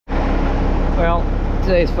Well,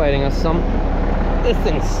 today's fighting us some. This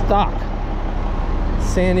thing's stuck.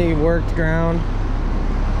 Sandy worked ground.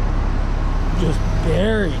 Just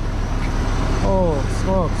buried. Oh,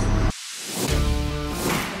 smokes.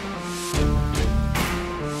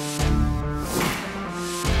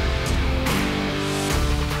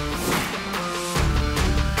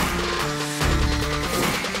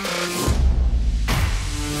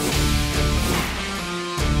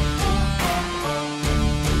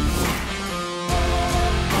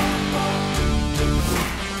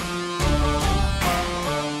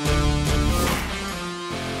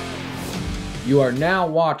 You are now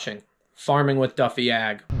watching Farming with Duffy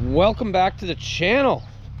Ag. Welcome back to the channel.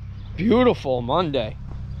 Beautiful Monday.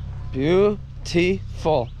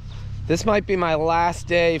 Beautiful. This might be my last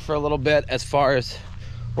day for a little bit as far as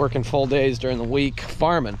working full days during the week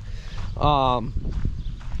farming. We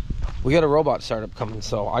got a robot startup coming,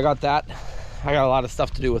 so I got that. I got a lot of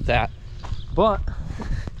stuff to do with that. But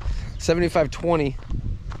 7520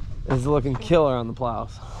 is looking killer on the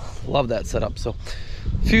plows. Love that setup. So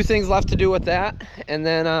a few things left to do with that, and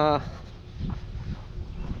then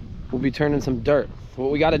we'll be turning some dirt.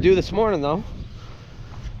 What we got to do this morning though,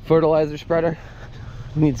 fertilizer spreader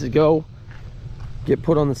needs to go get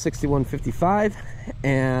put on the 6155,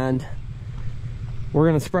 and we're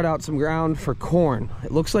going to spread out some ground for corn.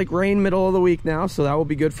 It looks like rain middle of the week now, so that will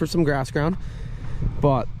be good for some grass ground,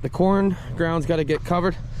 but the corn ground's got to get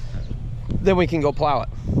covered, then we can go plow it.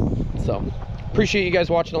 So appreciate you guys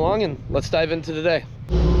watching along, and let's dive into today.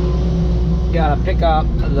 Gotta pick up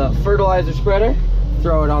the fertilizer spreader,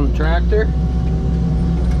 throw it on the tractor.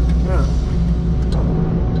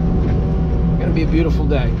 Gonna be a beautiful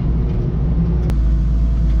day.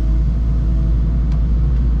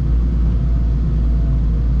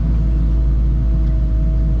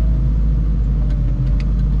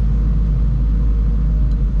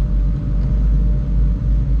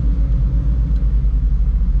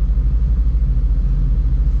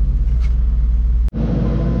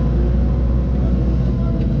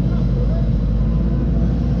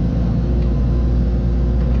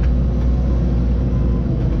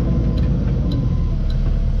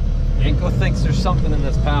 Thinks there's something in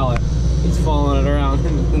this pallet. He's following it around.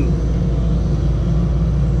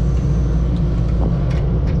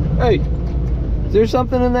 Hey, is there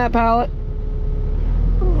something in that pallet?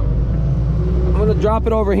 I'm gonna drop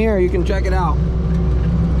it over here. You can check it out.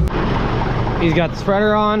 He's got the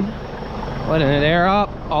spreader on, letting it air up,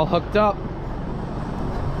 all hooked up.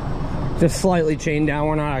 Just slightly chained down.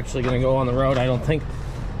 We're not actually gonna go on the road, I don't think.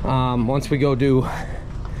 Once we go do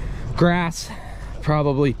grass,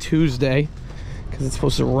 probably Tuesday, because it's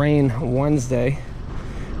supposed to rain Wednesday,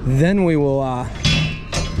 then we will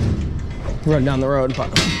run down the road.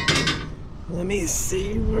 But let me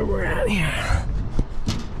see where we're at here.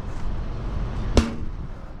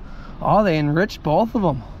 Oh, they enriched both of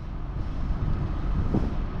them.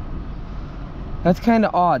 That's kind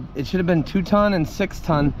of odd. It should have been 2 ton and 6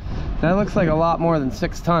 ton. That looks like a lot more than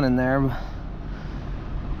 6 ton in there.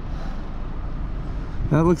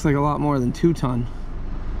 That looks like a lot more than 2 ton.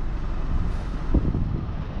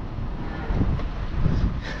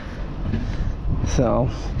 So,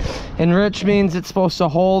 enrich means it's supposed to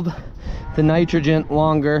hold the nitrogen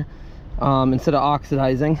longer instead of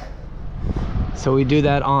oxidizing. So we do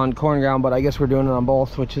that on corn ground, but I guess we're doing it on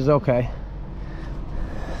both, which is okay.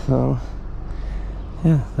 So,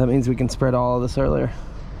 yeah, that means we can spread all of this earlier.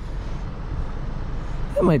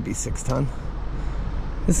 That might be 6 ton.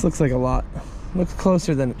 This looks like a lot. Looks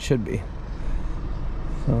closer than it should be.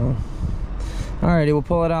 So, alrighty, we'll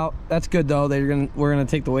pull it out. That's good though. We're gonna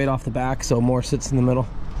take the weight off the back, so more sits in the middle.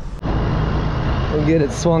 We'll get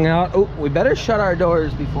it swung out. Oh, we better shut our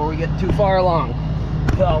doors before we get too far along.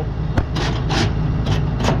 So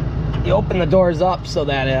you open the doors up so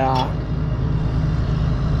that it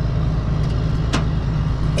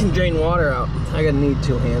can drain water out. I'm gonna need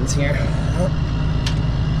 2 hands here.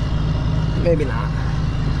 Maybe not.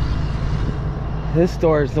 This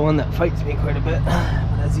door is the one that fights me quite a bit.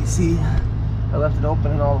 But as you see, I left it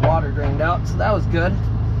open and all the water drained out, so that was good.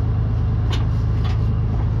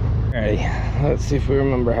 Alrighty, let's see if we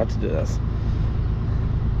remember how to do this.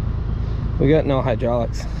 We got no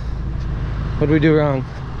hydraulics. What did we do wrong?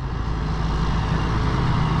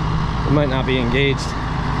 It might not be engaged.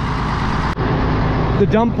 The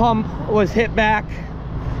dump pump was hit back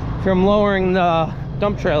from lowering the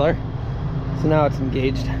dump trailer, so now it's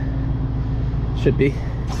engaged. Should be.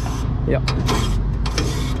 Yep.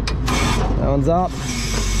 That one's up.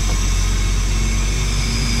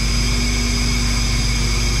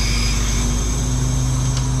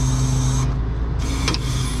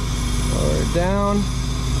 Lower it down.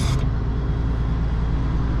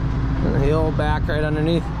 go back right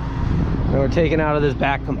underneath. And we're taking out of this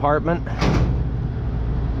back compartment.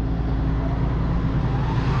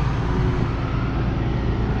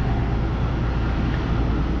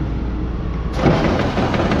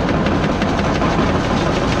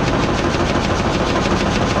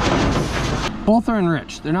 Both are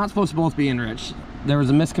enriched. They're not supposed to both be enriched. There was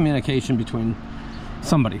a miscommunication between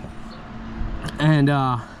somebody. And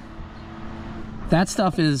that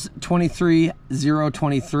stuff is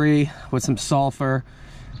 23023 with some sulfur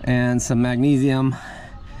and some magnesium.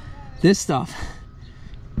 This stuff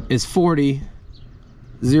is 4000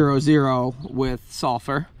 with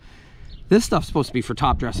sulfur. This stuff's supposed to be for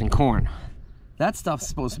top dressing corn. That stuff's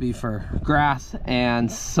supposed to be for grass and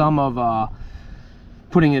some of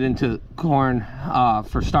putting it into corn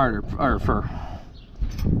for starter, or for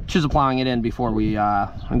chisel plowing it in before we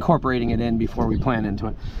incorporating it in before we plant into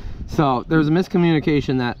it. So there's a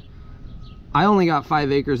miscommunication that I only got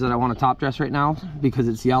 5 acres that I want to top dress right now because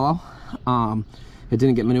it's yellow. It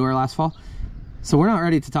didn't get manure last fall, so we're not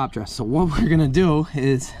ready to top dress. So what we're gonna do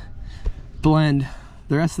is blend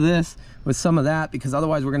the rest of this with some of that, because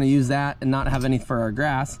otherwise we're gonna use that and not have any for our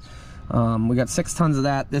grass. We got 6 tons of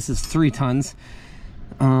that. This is 3 tons.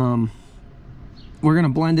 We're gonna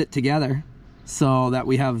blend it together so that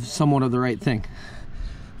we have somewhat of the right thing.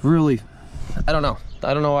 Really, I don't know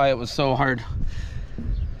why it was so hard.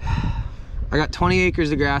 I got 20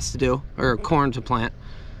 acres of grass to do, or corn to plant.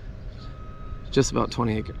 Just about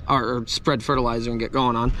 20 acres, or spread fertilizer and get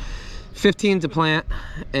going on. 15 to plant,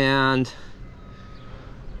 and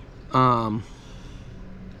 5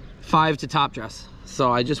 to top dress.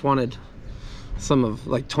 So I just wanted some of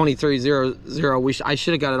like 2300. I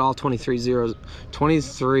should have got it all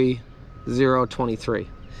 23023.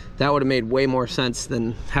 That would have made way more sense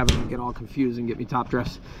than having to get all confused and get me top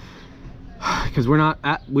dress, because we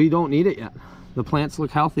don't need it yet. The plants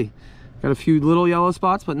look healthy. Got a few little yellow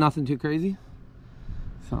spots, but nothing too crazy.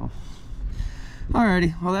 So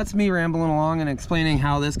alrighty, well, that's me rambling along and explaining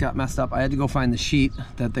how this got messed up. I had to go find the sheet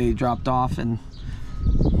that they dropped off, and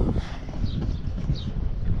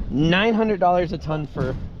 $900 a ton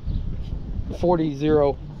for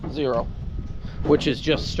 4000, which is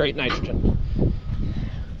just straight nitrogen.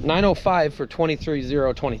 $905 for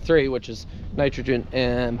 23023, which is nitrogen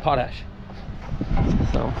and potash.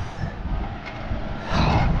 So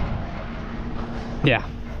yeah,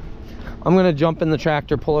 I'm gonna jump in the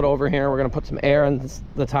tractor, pull it over here. We're gonna put some air in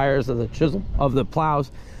the tires of the chisel of the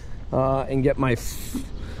plows, and get my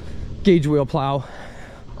gauge wheel plow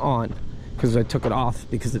on, because I took it off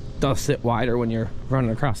because it does sit wider when you're running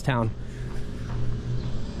across town.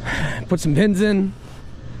 Put some pins in,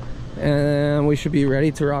 and we should be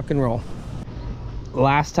ready to rock and roll.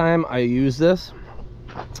 Last time I used this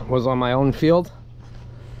was on my own field,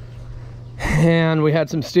 and we had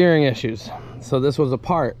some steering issues. So this was a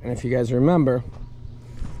part, and if you guys remember,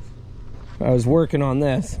 I was working on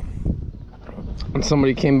this and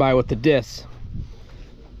somebody came by with the disc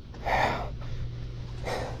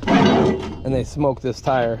and they smoked this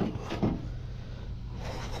tire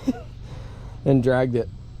and dragged it.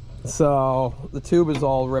 So the tube is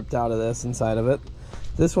all ripped out of this inside of it.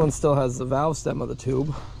 This one still has the valve stem of the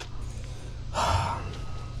tube.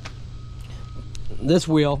 This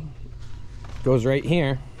wheel goes right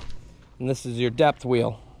here, and this is your depth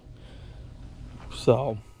wheel.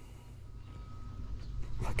 So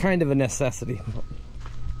kind of a necessity.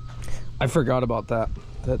 I forgot about that.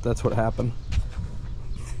 That's what happened.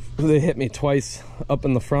 They hit me twice up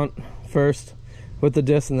in the front first with the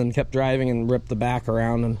disc, and then kept driving and ripped the back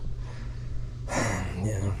around. And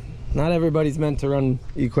yeah, not everybody's meant to run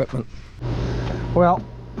equipment. Well,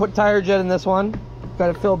 put tire jet in this one,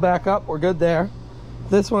 got it filled back up, we're good there.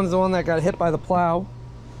 This one's the one that got hit by the plow,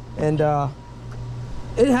 and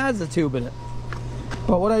it has a tube in it.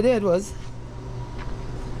 But what I did was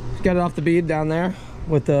got it off the bead down there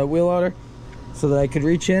with the wheel loader so that I could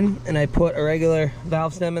reach in, and I put a regular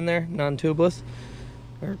valve stem in there, non-tubeless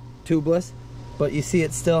or tubeless. But you see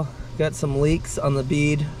it's still got some leaks on the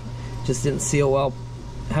bead, just didn't seal well.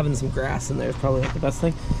 Having some grass in there is probably not the best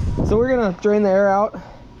thing. So we're gonna drain the air out,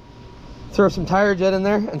 throw some tire jet in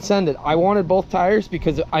there, and send it. I wanted both tires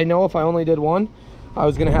because I know if I only did one, I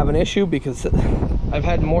was gonna have an issue, because I've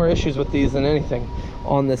had more issues with these than anything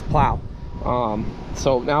on this plow.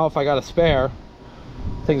 So now if I got a spare,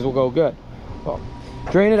 things will go good. Well,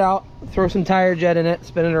 drain it out, throw some tire jet in it,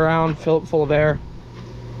 spin it around, fill it full of air,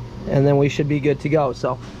 and then we should be good to go.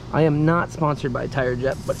 So I am not sponsored by Tire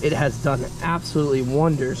Jet, but it has done absolutely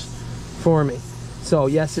wonders for me. So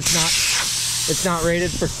yes, it's not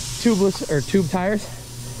rated for tubeless or tube tires,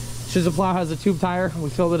 Chisel plow has a tube tire. We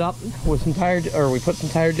filled it up with some tire, or we put some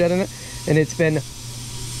tire jet in it, and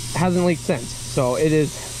hasn't leaked since. So it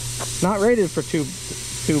is not rated for tube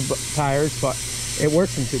tires, but it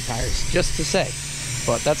works in tube tires, just to say.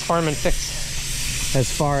 But that's farm and fix as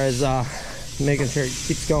far as making sure it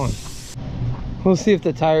keeps going. We'll see if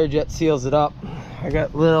the tire jet seals it up. I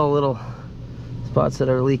got little spots that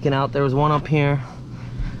are leaking out. There was one up here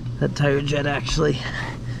that tire jet actually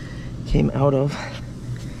came out of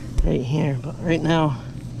right here, but right now,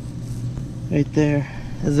 right there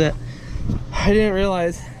is it. I didn't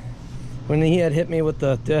realize when he had hit me with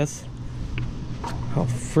the disc how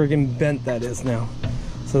friggin' bent that is now.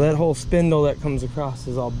 So that whole spindle that comes across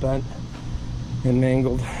is all bent and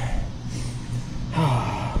mangled.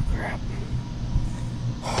 Oh crap.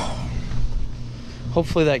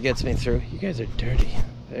 Hopefully that gets me through. You guys are dirty.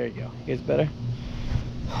 There you go. You guys better?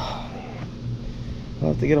 I'll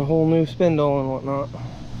have to get a whole new spindle and whatnot,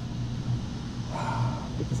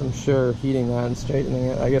 because I'm sure heating that and straightening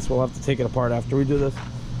it, I guess we'll have to take it apart after we do this.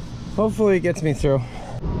 Hopefully it gets me through.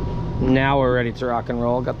 Now we're ready to rock and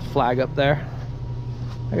roll. Got the flag up there.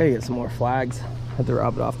 I gotta get some more flags. Had to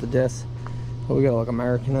rub it off the disc, but we gotta look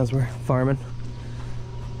American as we're farming.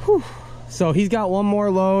 Whew. So he's got one more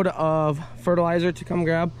load of fertilizer to come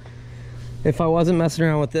grab. If I wasn't messing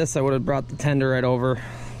around with this, I would have brought the tender right over,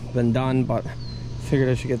 been done, but figured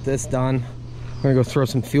I should get this done. I'm gonna go throw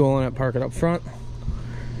some fuel in it, park it up front.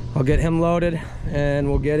 I'll get him loaded and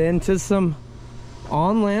we'll get into some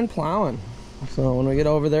on-land plowing. So when we get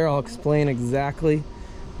over there, I'll explain exactly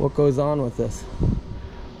what goes on with this.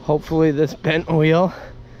 Hopefully this bent wheel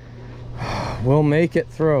will make it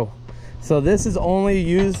through. So this is only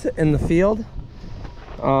used in the field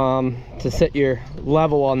to set your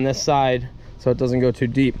level on this side so it doesn't go too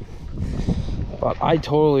deep. But I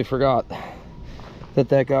totally forgot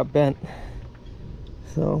that got bent.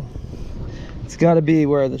 So it's got to be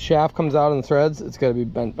where the shaft comes out in the threads, it's got to be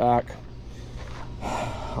bent back.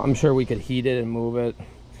 I'm sure we could heat it and move it.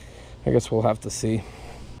 I guess we'll have to see.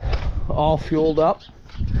 All fueled up,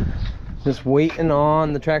 just waiting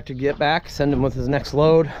on the tractor to get back, send him with his next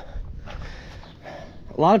load.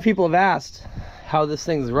 A lot of people have asked how this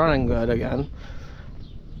thing's running good again.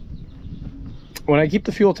 When I keep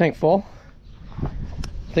the fuel tank full,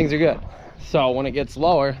 things are good. So when it gets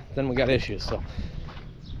lower, then we got issues. So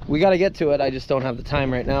we got to get to it. I just don't have the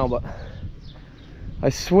time right now, but I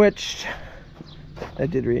switched. I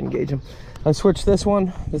did re-engage him. I switched this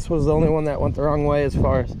one. This was the only one that went the wrong way as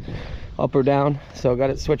far as up or down. So I got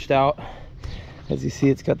it switched out. As you see,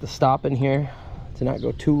 it's got the stop in here to not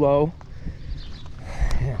go too low.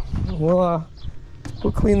 Yeah, we'll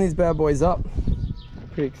clean these bad boys up.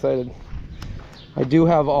 Pretty excited. I do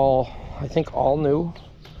have I think all new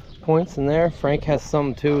points in there. Frank has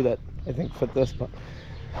some too that I think fit this, but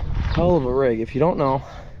hell of a rig. If you don't know,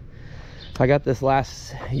 I got this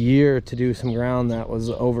last year to do some ground that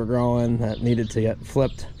was overgrown, that needed to get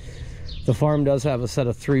flipped. The farm does have a set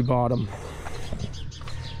of 3 bottom.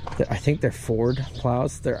 I think they're Ford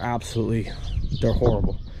plows. They're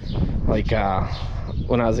horrible. Like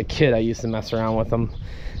when I was a kid, I used to mess around with them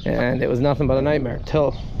and it was nothing but a nightmare,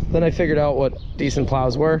 till then I figured out what decent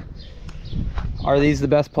plows were. Are these the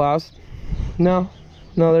best plows? No,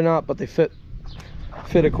 they're not, but they fit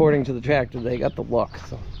according to the tractor. They got the look.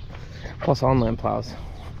 So plus on-land plows,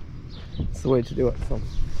 it's the way to do it. So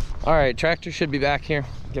all right, tractor should be back here,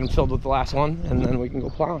 get them filled with the last one, and then we can go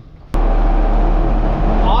plowing.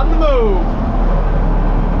 On the move.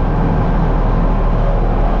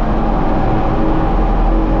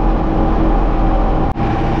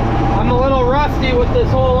 Rusty with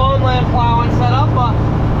this whole on-land plowing setup, but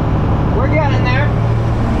we're getting there.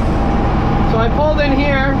 So I pulled in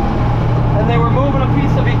here and they were moving a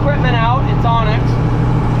piece of equipment out. It's Onyx.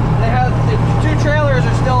 They have the 2 trailers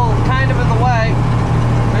are still kind of in the way.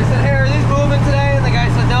 I said, hey, are these moving today? And the guy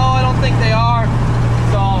said, no, I don't think they are.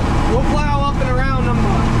 So we'll plow up and around them,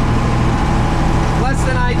 but less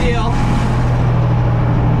than ideal.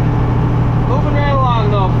 Moving right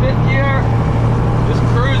along though, 5th gear. Just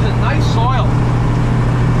cruising. Nice soil.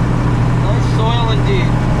 Nice soil indeed.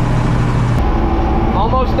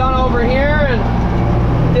 Almost done over here, and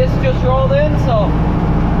this just rolled in, so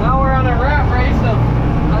now we're on a rat race of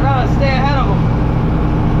I gotta stay ahead of them.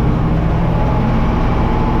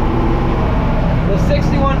 The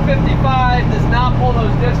 6155 does not pull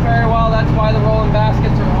those discs very well. That's why the rolling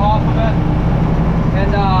baskets are off of it.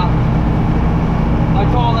 And I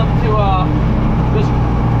told them to just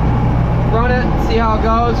run it, see how it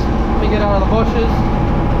goes. Let me get out of the bushes.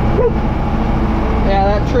 Woo. Yeah,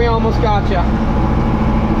 that tree almost got you.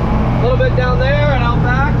 A little bit down there and out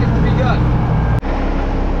back, it should be good.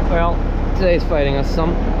 Well, today's fighting us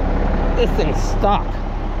some. This thing's stuck.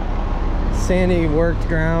 Sandy worked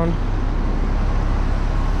ground.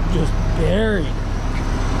 Just buried.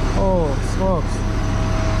 Oh, smokes.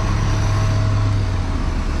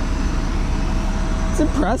 It's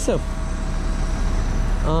impressive.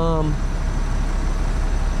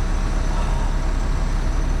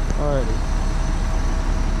 Alrighty.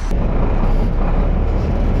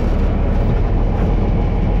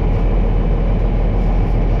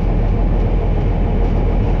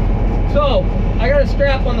 So, I got a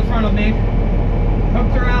strap on the front of me,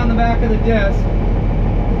 hooked around the back of the disc.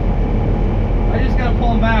 I just gotta pull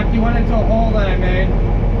them back. He went into a hole that I made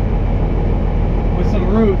with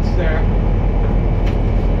some roots there.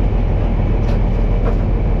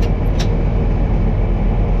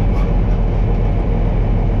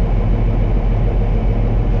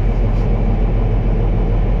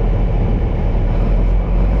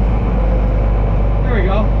 There we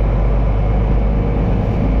go.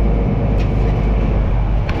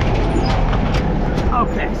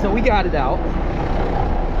 Okay, so we got it out.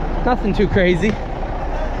 Nothing too crazy.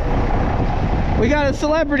 We got a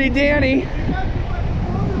celebrity Danny.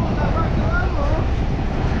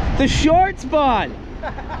 The short spot.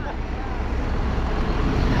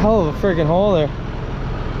 Hell of a friggin' hole there.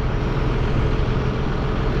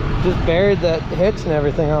 Just buried that hitch and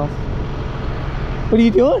everything else. What are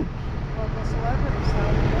you doing? Well, the celebrity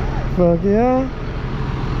stuff. Fuck yeah.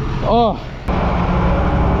 Oh.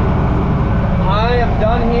 I am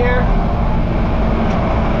done here.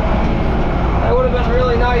 It would have been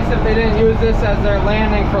really nice if they didn't use this as their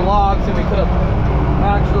landing for logs and we could have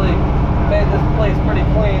actually made this place pretty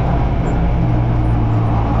clean.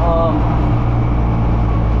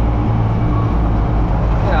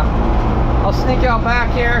 Yeah, I'll sneak out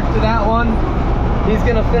back here to that one. He's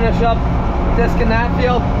gonna finish up discing that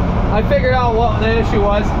field. I figured out what the issue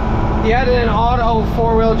was. He had it in auto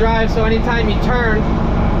four-wheel drive, so anytime he turned,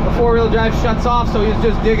 the four-wheel drive shuts off, so he's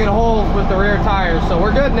just digging holes with the rear tires. So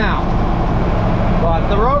we're good now. But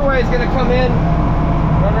the roadway is going to come in,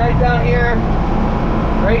 run right down here,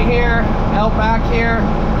 right here, out back here.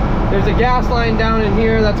 There's a gas line down in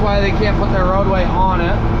here. That's why they can't put their roadway on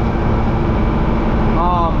it.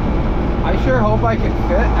 I sure hope I can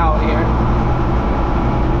fit out here.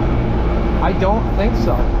 I don't think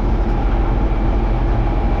so.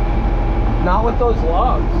 Not with those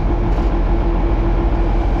logs.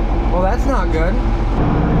 Well, that's not good.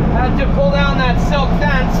 Had to pull down that silk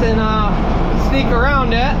fence and sneak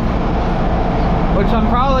around it, which I'm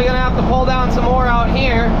probably gonna have to pull down some more out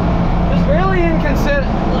here. Just really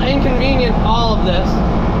inconvenient, all of this.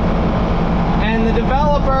 And the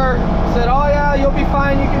developer said, oh yeah, you'll be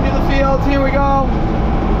fine, you can do the fields, here we go.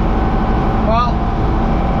 Well,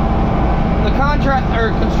 the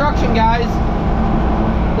construction guys,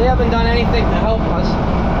 they haven't done anything to help us.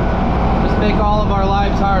 Just make all of our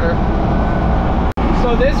lives harder.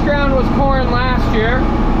 So this ground was corn last year,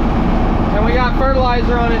 and we got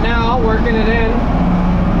fertilizer on it now, working it in.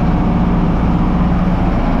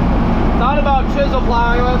 Thought about chisel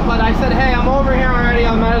plowing it, but I said, hey, I'm over here already,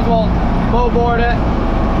 I might as well mow board it.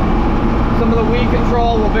 Some of the weed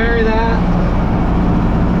control will bury that.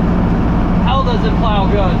 Hell does it plow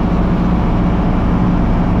good.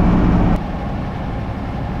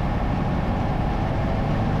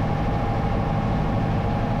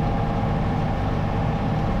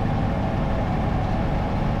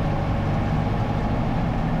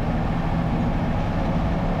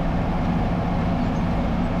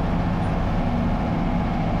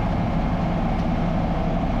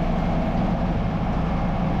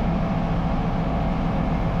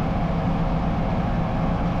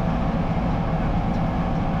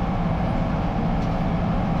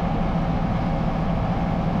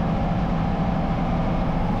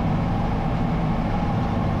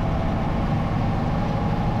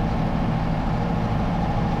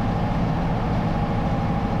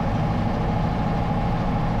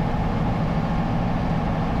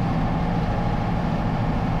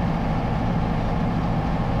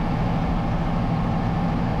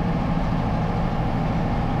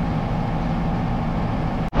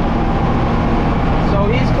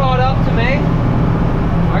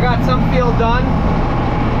 Done.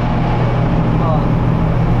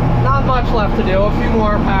 Not much left to do, a few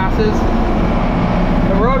more passes.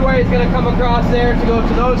 The roadway is going to come across there to go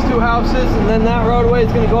to those two houses, and then that roadway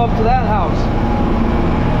is going to go up to that house.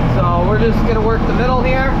 So we're just going to work the middle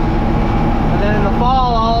here, and then in the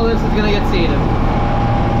fall all of this is going to get seeded.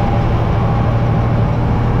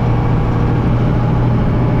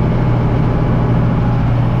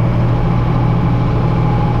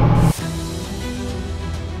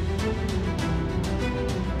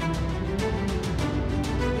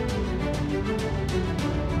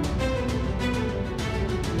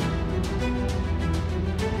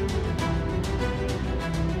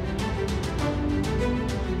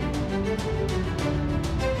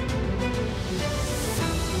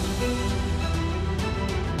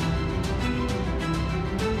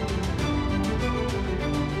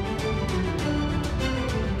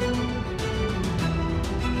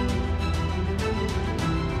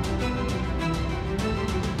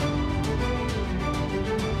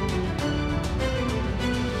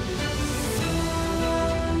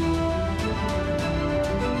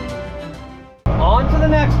 the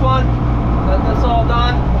next one. Let this all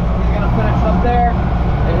done. He's gonna finish up there,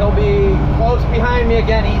 and he'll be close behind me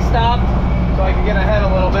again. He stopped, so I can get ahead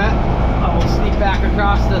a little bit. I will sneak back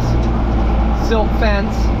across this silk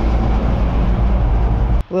fence.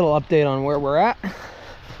 Little update on where we're at.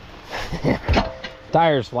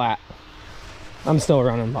 Tire's flat. I'm still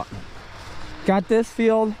running, but got this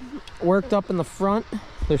field worked up in the front.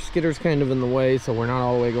 Their skidder's kind of in the way, so we're not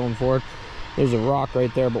all the way going forward. There's a rock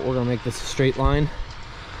right there, but we're gonna make this a straight line.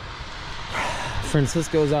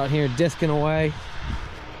 Francisco's out here disking away.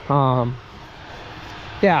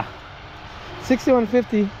 Yeah,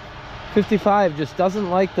 6150 55 just doesn't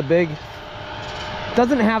like the big,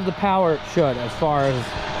 doesn't have the power it should as far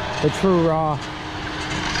as the true raw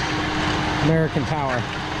American power.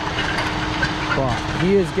 But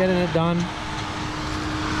he is getting it done.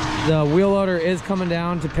 The wheel loader is coming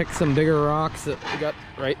down to pick some bigger rocks that we got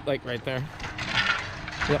right there.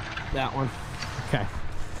 Yep, that one. Okay,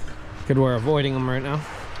 good, we're avoiding them right now.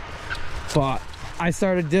 But I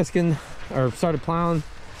started disking, or started plowing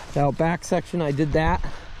the out back section. I did that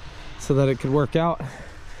so that it could work out.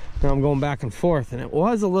 Now I'm going back and forth, and it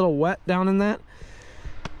was a little wet down in that,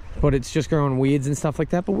 but it's just growing weeds and stuff like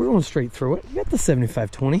that. But we're going straight through it. We got the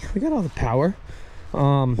 7520. We got all the power.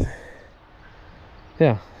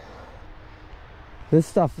 Yeah, this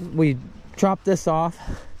stuff, we dropped this off.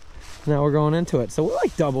 Now we're going into it. So we're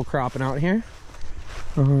like double cropping out here.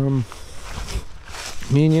 Me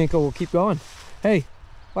and Yanko will keep going. Hey,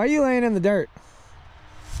 why are you laying in the dirt?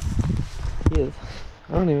 He is.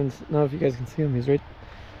 I don't even know if you guys can see him. He's right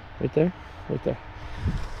there. Right there.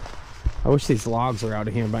 I wish these logs were out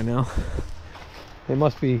of here by now. They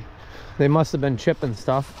must have been chipping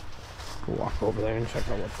stuff. We'll walk over there and check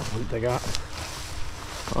out what they got.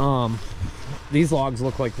 These logs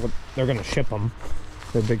look like what they're gonna ship them.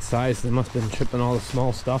 They're big size. They must have been shipping all the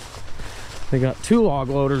small stuff. They got 2 log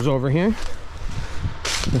loaders over here.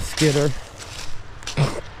 The skidder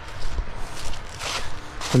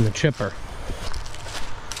and the chipper.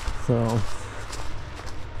 So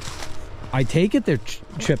I take it they're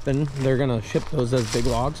chipping. They're gonna ship those as big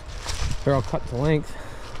logs. They're all cut to length.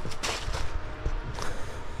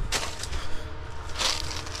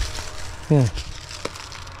 Yeah.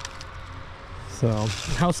 So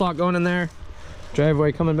house lot going in there,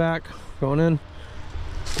 driveway coming back, going in,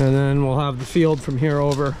 and then we'll have the field from here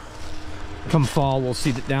over. Come fall, we'll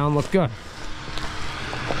seed it down, look good.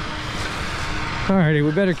 Alrighty, we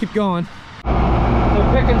better keep going.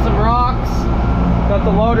 They're picking some rocks. Got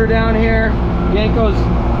the loader down here. Yanko's,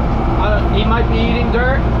 he might be eating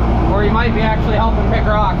dirt, or he might be actually helping pick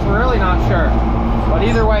rocks. We're really not sure. But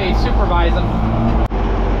either way, he's supervising.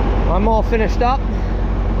 I'm all finished up.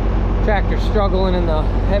 Tractor's struggling in the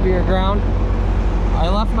heavier ground. I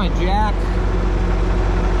left my jack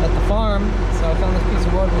at the farm, so I found this piece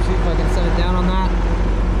of wood. We'll see if I can set it down on that.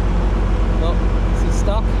 Oh, is he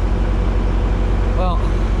stuck? Well,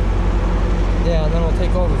 yeah, and then we'll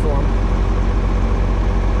take over for him.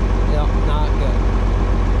 Yep, not good.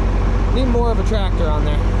 Need more of a tractor on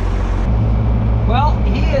there. Well,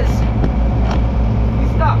 he's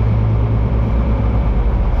stuck.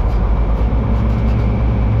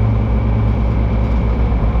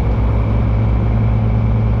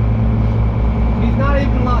 Not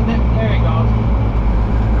even locked in. There he goes.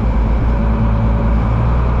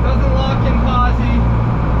 Doesn't lock in posi.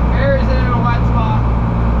 Air is in a wet spot.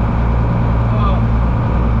 Oh.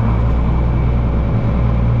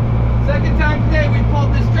 Second time today we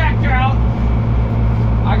pulled this tractor out.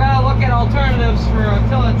 I gotta look at alternatives for a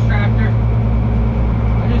tillage tractor.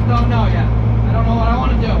 I just don't know yet. I don't know what I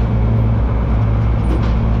want to do.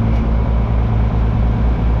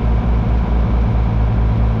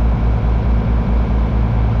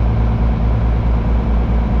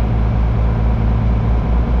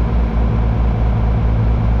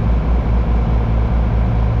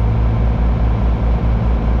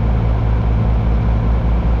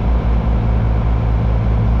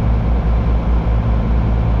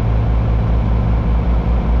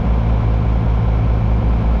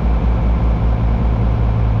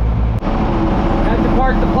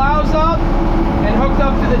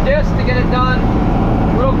 To get it done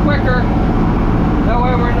a little quicker. That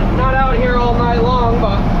way we're not out here all night long,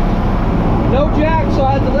 but no jack, so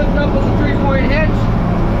I had to lift up with a 3-point hitch,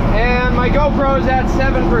 and my GoPro's at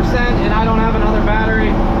 7% and I don't have another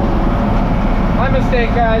battery. My mistake,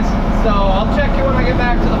 guys. So I'll check you when I get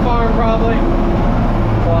back to the farm probably,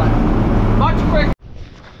 but much quicker.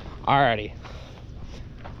 Alrighty,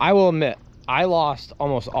 I will admit I lost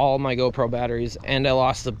almost all of my GoPro batteries, and I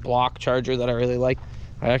lost the block charger that I really like.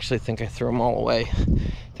 I actually think I threw them all away.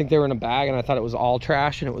 I think think they were in a bag, and I thought it was all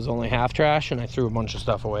trash, and it was only half trash, and I threw a bunch of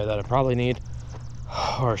stuff away that I probably need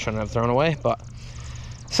or shouldn't have thrown away. But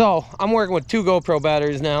so I'm working with 2 GoPro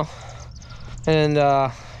batteries now, and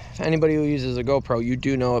if anybody who uses a GoPro, you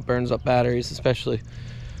do know it burns up batteries. Especially,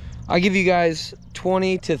 I give you guys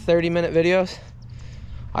 20 to 30 minute videos.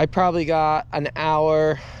 I probably got an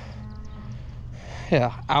hour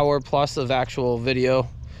plus of actual video,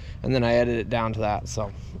 and then I edit it down to that,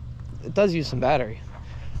 so it does use some battery.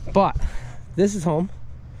 But this is home.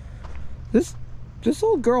 This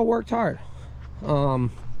little girl worked hard.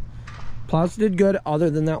 Plows did good, other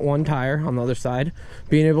than that one tire on the other side.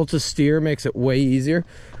 Being able to steer makes it way easier.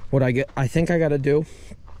 What I think I gotta do,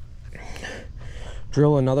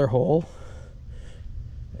 drill another hole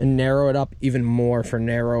and narrow it up even more for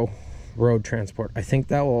narrow road transport. I think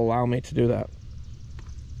that will allow me to do that.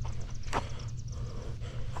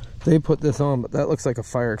 They put this on, but that looks like a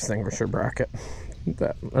fire extinguisher bracket,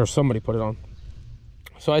 or somebody put it on.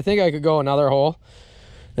 So I think I could go another hole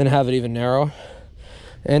and have it even narrow.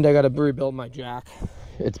 And I got to rebuild my jack.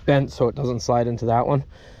 It's bent so it doesn't slide into that one.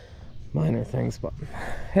 Minor things, but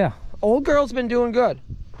yeah, old girl's been doing good.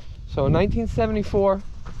 So 1974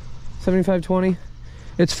 7520.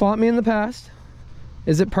 It's fought me in the past.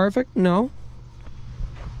 Is it perfect? No.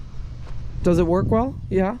 Does it work well?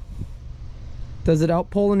 Yeah. Does it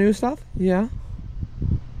outpull the new stuff? Yeah.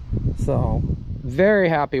 So very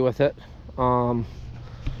happy with it. We'll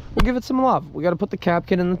give it some love. We got to put the cap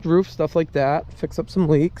kit in the roof, stuff like that, fix up some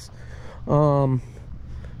leaks, and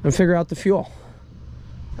figure out the fuel.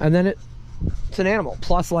 And then it's an animal,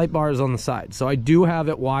 plus light bars on the side. So I do have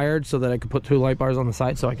it wired so that I could put 2 light bars on the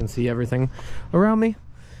side so I can see everything around me.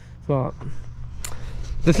 So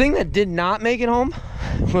the thing that did not make it home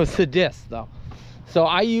was the disc, though. So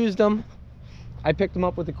I used them. I picked them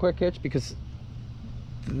up with a quick hitch because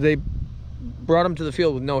they brought them to the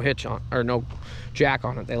field with no hitch on, or no jack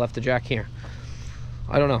on it. They left the jack here.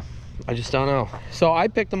 I don't know. I just don't know. So I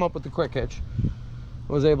picked them up with the quick hitch.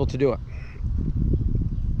 Was able to do it.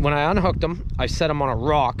 When I unhooked them, I set them on a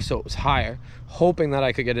rock so it was higher, hoping that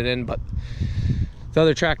I could get it in, but the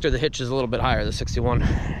other tractor, the hitch is a little bit higher, the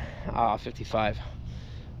 6155.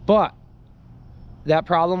 But that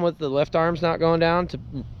problem with the lift arms not going down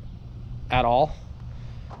at all,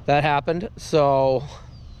 that happened. So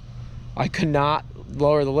I could not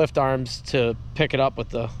lower the lift arms to pick it up with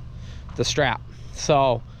the strap.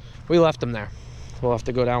 So we left them there. We'll have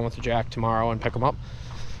to go down with the jack tomorrow and pick them up.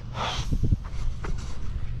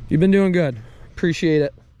 You've been doing good. Appreciate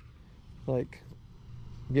it. Like,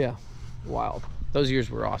 yeah, wild. Those years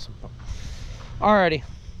were awesome. Alrighty.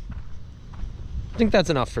 I think that's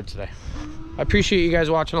enough for today. I appreciate you guys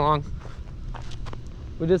watching along.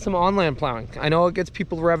 We did some on-land plowing. I know it gets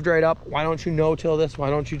people revved right up. Why don't you no-till this? Why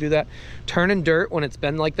don't you do that? Turning dirt when it's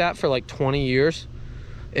been like that for like 20 years,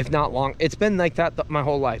 if not long. It's been like that my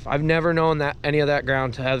whole life. I've never known that any of that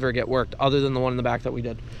ground to ever get worked other than the one in the back that we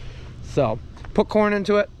did. So put corn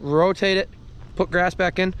into it, rotate it, put grass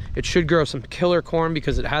back in. It should grow some killer corn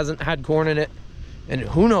because it hasn't had corn in it and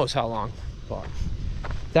who knows how long. But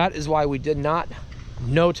that is why we did not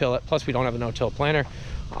no-till it. Plus we don't have a no-till planter.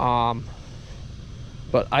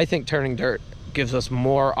 But I think turning dirt gives us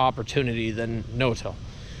more opportunity than no-till.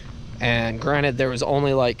 And granted, there was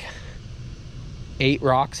only like 8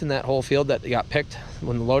 rocks in that whole field that got picked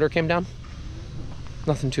when the loader came down.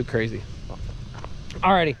 Nothing too crazy.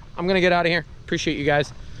 Alrighty, I'm gonna get out of here. Appreciate you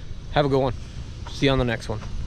guys. Have a good one. See you on the next one.